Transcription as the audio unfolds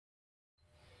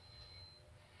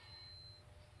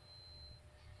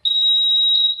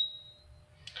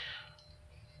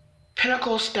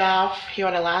Pinnacle staff here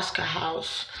at Alaska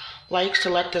House likes to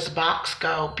let this box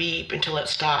go beep until it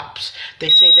stops.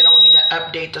 They say they don't need to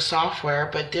update the software,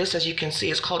 but this, as you can see,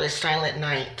 is called a silent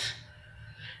night.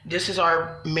 This is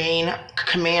our main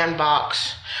command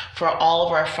box for all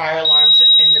of our fire alarms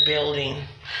in the building,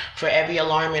 for every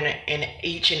alarm in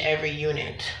each and every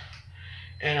unit.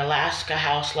 And Alaska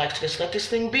House likes to just let this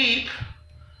thing beep.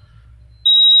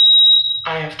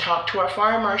 I have talked to our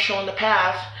fire marshal in the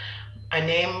past.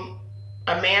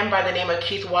 A man by the name of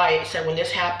Keith Wyatt said when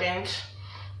this happens,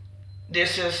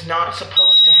 this is not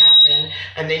supposed to happen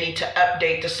and they need to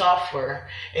update the software.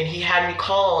 And he had me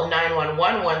call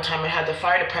 911 one time. I had the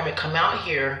fire department come out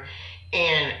here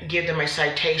and give them a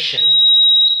citation.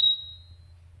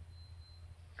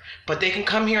 But they can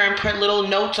come here and put little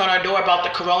notes on our door about the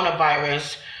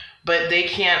coronavirus, but they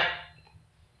can't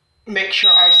make sure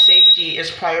our safety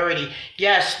is priority.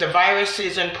 Yes, the virus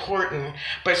is important,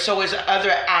 but so is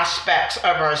other aspects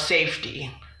of our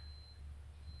safety.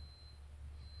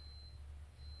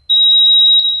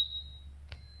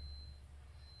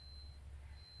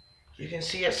 You can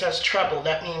see it says trouble.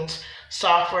 That means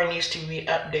software needs to be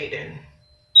updated.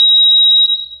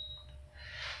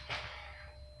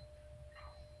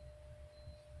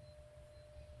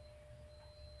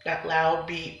 That loud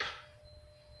beep.